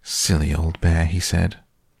 "Silly old bear," he said.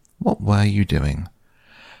 "What were you doing?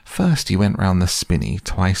 First you went round the spinney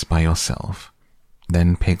twice by yourself,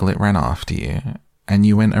 then Piglet ran after you, and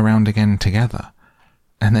you went around again together,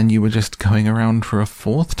 and then you were just going around for a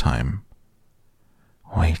 4th time."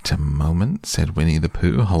 "Wait a moment," said Winnie the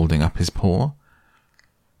Pooh, holding up his paw.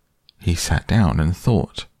 He sat down and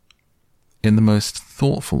thought, in the most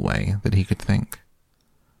thoughtful way that he could think.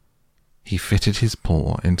 He fitted his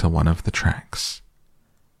paw into one of the tracks,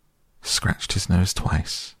 scratched his nose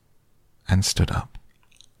twice, and stood up.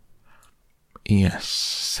 "Yes,"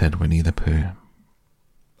 said Winnie the Pooh.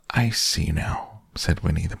 "I see now," said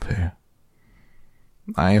Winnie the Pooh.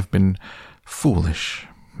 "I have been foolish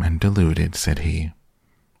and deluded," said he,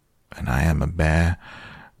 "and I am a bear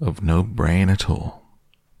of no brain at all."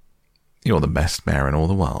 "You're the best bear in all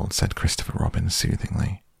the world," said Christopher Robin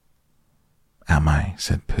soothingly. "Am I?"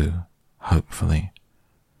 said Pooh, hopefully,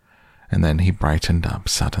 and then he brightened up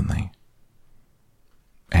suddenly.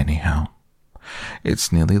 "Anyhow,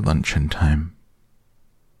 it's nearly luncheon time."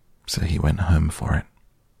 So he went home for it.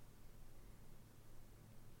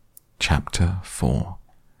 Chapter 4,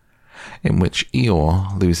 in which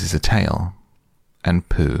Eeyore loses a tail and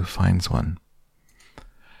Pooh finds one.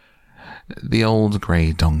 The old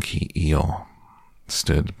grey donkey Eeyore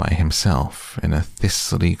stood by himself in a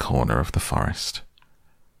thistly corner of the forest.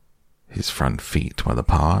 His front feet well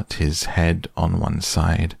apart, his head on one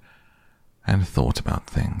side, and thought about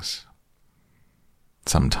things.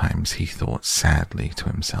 Sometimes he thought sadly to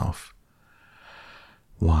himself,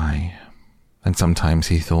 "Why?" And sometimes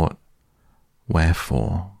he thought,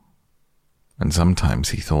 "Wherefore?" And sometimes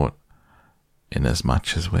he thought,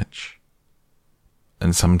 "Inasmuch as which?"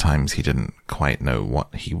 And sometimes he didn't quite know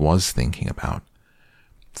what he was thinking about.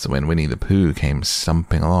 So when Winnie the Pooh came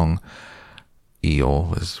stumping along, Eeyore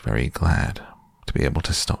was very glad to be able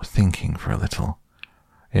to stop thinking for a little,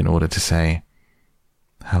 in order to say,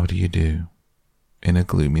 "How do you do?" in a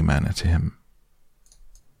gloomy manner to him.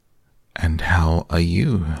 "And how are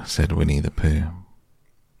you?" said Winnie the Pooh.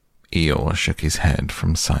 Eeyore shook his head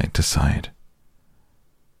from side to side.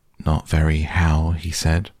 "Not very how," he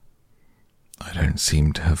said. "I don't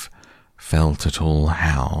seem to have felt at all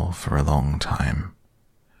how for a long time."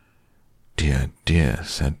 "Dear, dear,"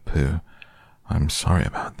 said Pooh, "I'm sorry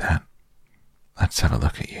about that. Let's have a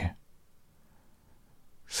look at you."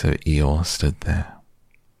 So Eeyore stood there,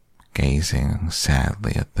 gazing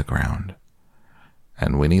sadly at the ground,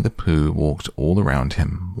 and Winnie the Pooh walked all around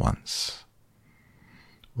him once.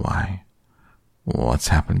 "Why, what's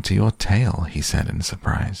happened to your tail?" he said in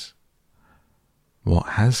surprise.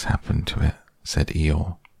 "What has happened to it?" said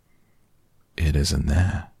Eeyore. "It isn't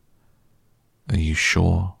there." "Are you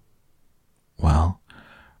sure?" "Well,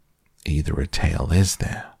 either a tail is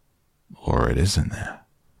there, or it isn't there.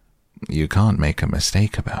 You can't make a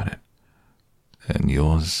mistake about it, and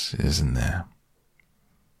yours isn't there."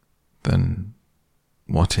 "Then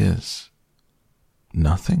what is?"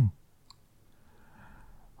 "Nothing."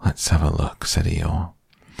 "Let's have a look," said Eeyore,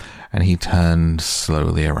 and he turned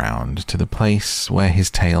slowly around to the place where his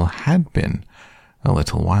tail had been a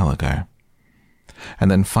little while ago.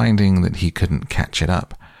 And then, finding that he couldn't catch it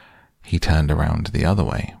up, he turned around the other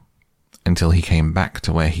way, until he came back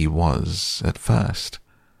to where he was at first.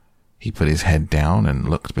 He put his head down and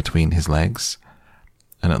looked between his legs,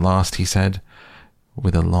 and at last he said,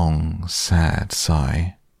 with a long, sad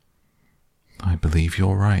sigh, "I believe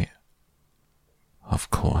you're right." "Of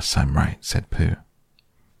course I'm right," said Pooh.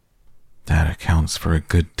 "That accounts for a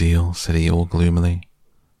good deal," said Eeyore gloomily.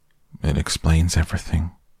 "It explains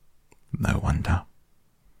everything. No wonder."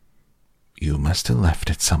 "You must have left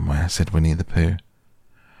it somewhere," said Winnie the Pooh.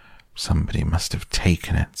 "Somebody must have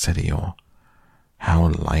taken it," said Eeyore. "How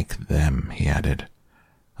like them," he added,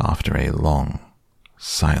 after a long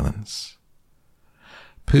silence.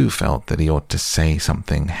 Pooh felt that he ought to say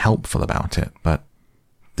something helpful about it, but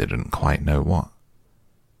didn't quite know what.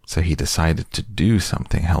 So he decided to do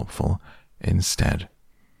something helpful instead.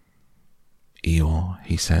 "Eeyore,"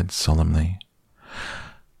 he said solemnly,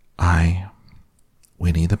 "I,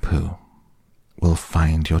 Winnie the Pooh, will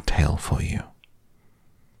find your tail for you."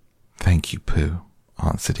 "Thank you, Pooh,"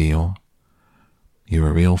 answered Eeyore. "You're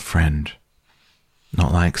a real friend,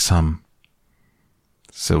 not like some."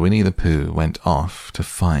 So Winnie the Pooh went off to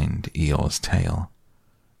find Eeyore's tail.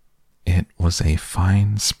 It was a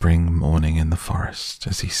fine spring morning in the forest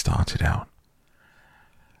as he started out.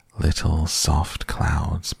 Little soft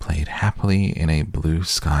clouds played happily in a blue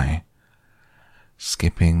sky,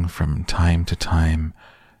 skipping from time to time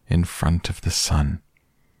in front of the sun,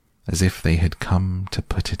 as if they had come to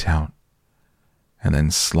put it out, and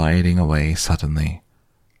then sliding away suddenly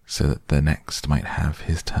so that the next might have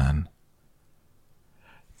his turn.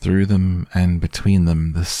 Through them and between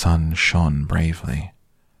them the sun shone bravely.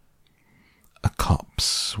 A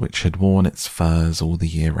copse which had worn its furs all the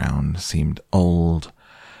year round seemed old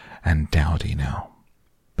and dowdy now,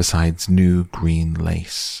 besides new green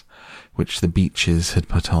lace which the beeches had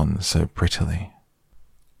put on so prettily.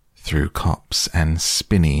 Through copse and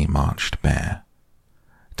spinney marched Bear,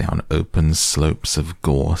 down open slopes of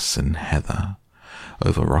gorse and heather,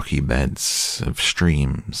 over rocky beds of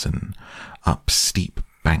streams, and up steep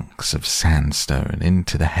banks of sandstone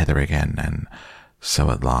into the heather again, and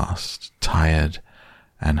so at last, tired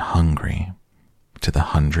and hungry, to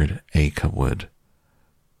the 100-acre wood,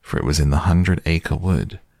 for it was in the 100-acre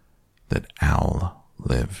wood that Owl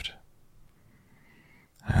lived.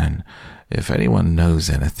 "And if anyone knows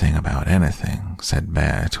anything about anything," said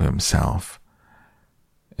Bear to himself,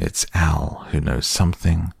 "it's Owl who knows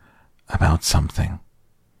something about something.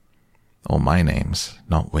 Or my name's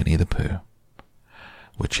not Winnie the Pooh,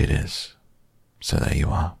 which it is, so there you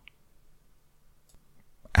are."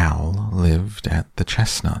 Owl lived at the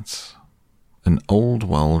Chestnuts, an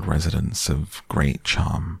old-world residence of great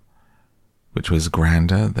charm, which was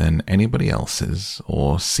grander than anybody else's,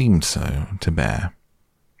 or seemed so to Bear,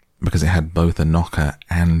 because it had both a knocker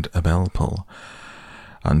and a bell pull.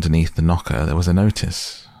 Underneath the knocker there was a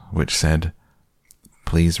notice which said,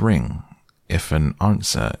 "Please ring if an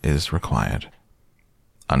answer is required."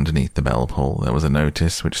 Underneath the bell pull there was a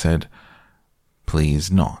notice which said,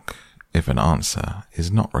 "Please knock if an answer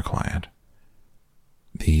is not required."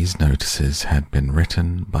 These notices had been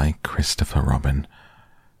written by Christopher Robin,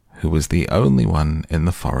 who was the only one in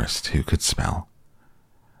the forest who could spell.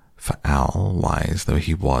 For Owl, wise though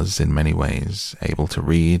he was in many ways, able to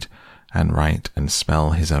read and write and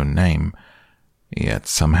spell his own name, yet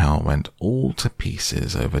somehow went all to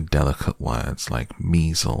pieces over delicate words like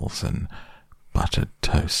measles and buttered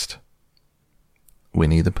toast.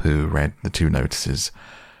 Winnie the Pooh read the two notices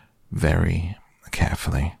very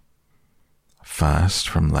carefully, first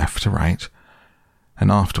from left to right, and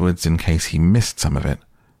afterwards, in case he missed some of it,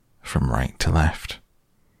 from right to left.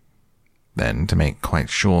 Then, to make quite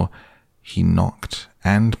sure, he knocked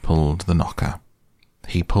and pulled the knocker.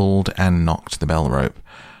 He pulled and knocked the bell rope,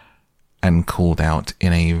 and called out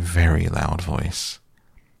in a very loud voice,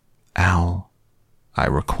 "Owl, I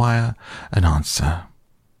require an answer.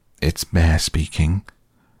 It's Bear speaking."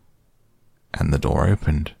 And the door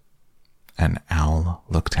opened, and Owl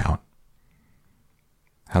looked out.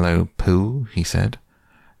 "Hello, Pooh," he said.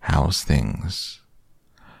 "How's things?"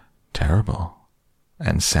 "Terrible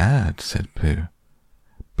and sad," said Pooh,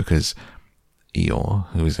 "because Eeyore,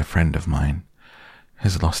 who is a friend of mine,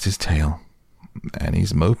 has lost his tail, and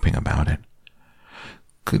he's moping about it.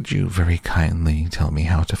 Could you very kindly tell me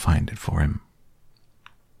how to find it for him?"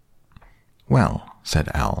 "Well," said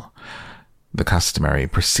Owl, "the customary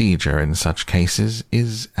procedure in such cases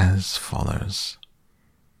is as follows."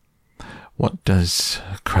 "What does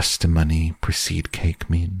crust-a-money precede cake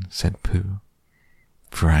mean?" said Pooh.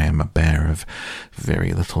 for I am a bear of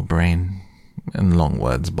very little brain, and long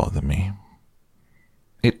words bother me.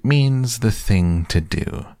 It means the thing to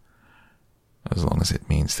do. As long as it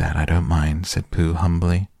means that, I don't mind, said Pooh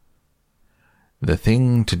humbly. The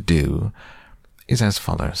thing to do is as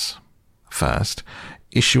follows. First,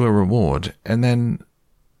 issue a reward, and then...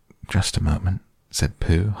 Just a moment, said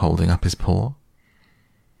Pooh, holding up his paw.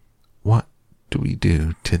 What do we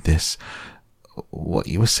do to this? What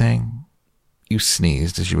you were saying? You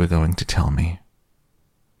sneezed as you were going to tell me.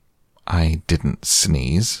 I didn't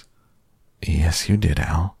sneeze. Yes, you did,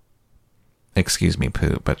 Al. Excuse me,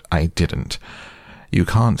 Pooh, but I didn't. You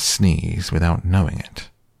can't sneeze without knowing it.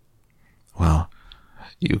 Well,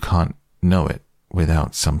 you can't know it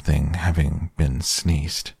without something having been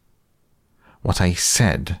sneezed. What I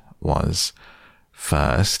said was,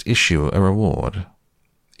 first issue a reward.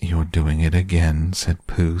 You're doing it again, said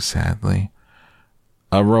Pooh sadly.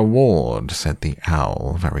 A reward, said the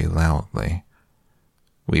owl very loudly.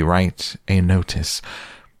 We write a notice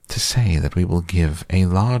to say that we will give a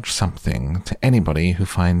large something to anybody who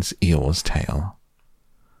finds Eeyore's tail.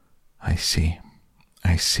 I see,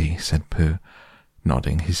 said Pooh,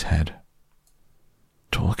 nodding his head.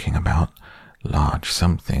 Talking about large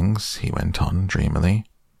somethings, he went on dreamily.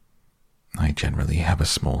 I generally have a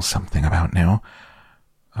small something about now,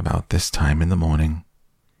 about this time in the morning.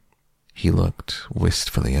 He looked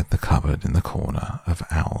wistfully at the cupboard in the corner of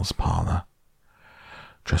Owl's parlour.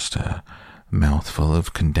 Just a mouthful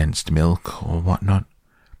of condensed milk or what-not,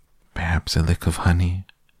 perhaps a lick of honey.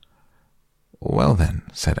 Well then,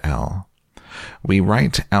 said Owl, we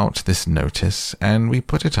write out this notice and we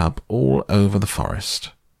put it up all over the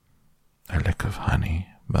forest. A lick of honey,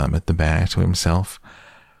 murmured the bear to himself,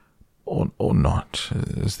 or not,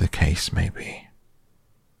 as the case may be.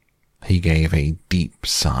 He gave a deep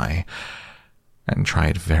sigh and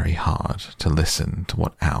tried very hard to listen to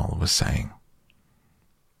what Owl was saying.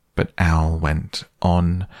 But Owl went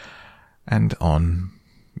on and on,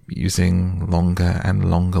 using longer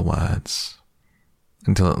and longer words,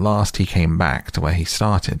 until at last he came back to where he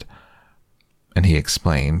started, and he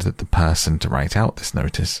explained that the person to write out this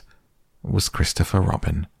notice was Christopher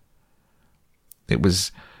Robin. It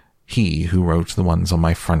was he who wrote the ones on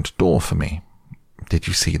my front door for me. Did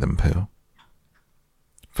you see them, Pooh?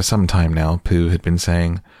 For some time now, Pooh had been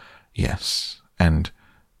saying yes and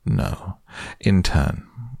no, in turn,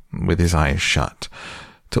 with his eyes shut,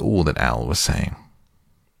 to all that Owl was saying.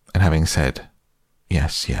 And having said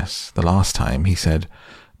yes, the last time, he said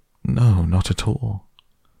no, not at all,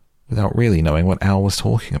 without really knowing what Owl was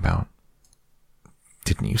talking about.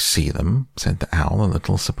 Didn't you see them? Said the Owl, a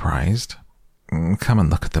little surprised. Come and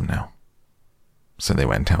look at them now. So they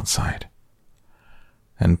went outside,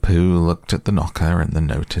 and Pooh looked at the knocker and the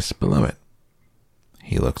notice below it.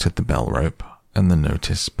 He looked at the bell rope and the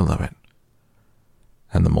notice below it.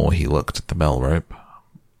 And the more he looked at the bell rope,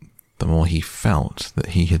 the more he felt that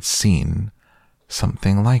he had seen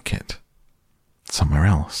something like it, somewhere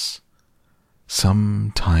else,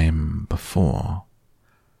 some time before.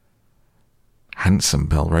 Handsome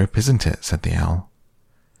bell rope, isn't it? Said the Owl.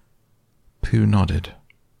 Pooh nodded.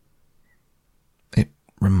 It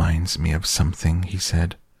reminds me of something, he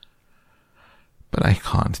said, but I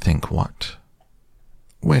can't think what.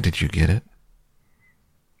 Where did you get it?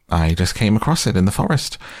 I just came across it in the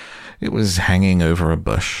forest. It was hanging over a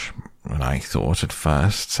bush, and I thought at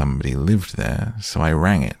first somebody lived there, so I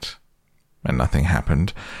rang it, and nothing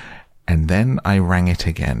happened, and then I rang it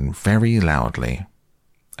again very loudly,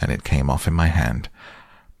 and it came off in my hand,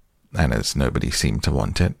 and as nobody seemed to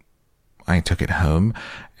want it, I took it home,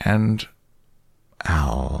 and...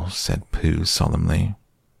 Owl, said Pooh solemnly,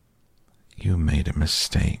 you made a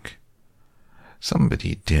mistake.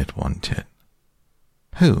 Somebody did want it.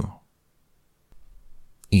 Who?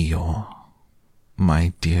 Eeyore,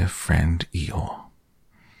 my dear friend Eeyore.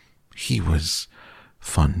 He was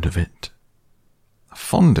fond of it.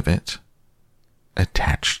 Fond of it?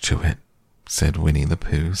 Attached to it, said Winnie the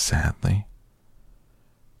Pooh sadly.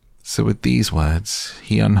 So with these words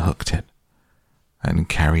he unhooked it and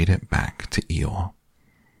carried it back to Eeyore.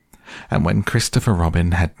 And when Christopher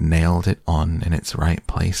Robin had nailed it on in its right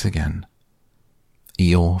place again,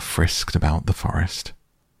 Eeyore frisked about the forest,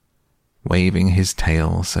 waving his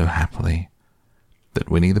tail so happily that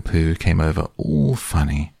Winnie the Pooh came over all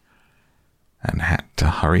funny and had to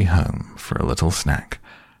hurry home for a little snack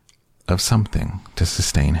of something to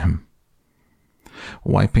sustain him.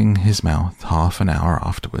 Wiping his mouth half an hour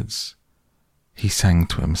afterwards, he sang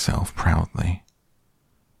to himself proudly,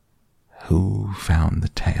 Who found the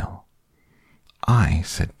tail? I,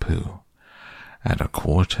 said Pooh, at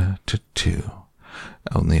 1:45,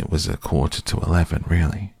 only it was 11:15,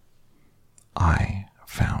 really. I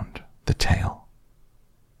found the tail.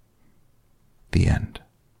 The end.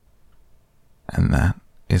 And that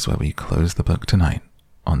is where we close the book tonight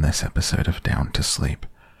on this episode of Down to Sleep.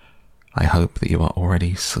 I hope that you are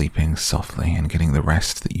already sleeping softly and getting the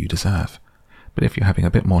rest that you deserve. But if you're having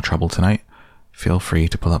a bit more trouble tonight, feel free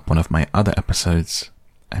to pull up one of my other episodes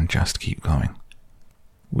and just keep going.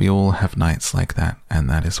 We all have nights like that, and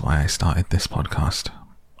that is why I started this podcast.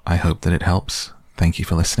 I hope that it helps. Thank you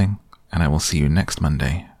for listening, and I will see you next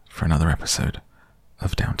Monday for another episode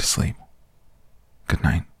of Down to Sleep. Good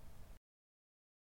night.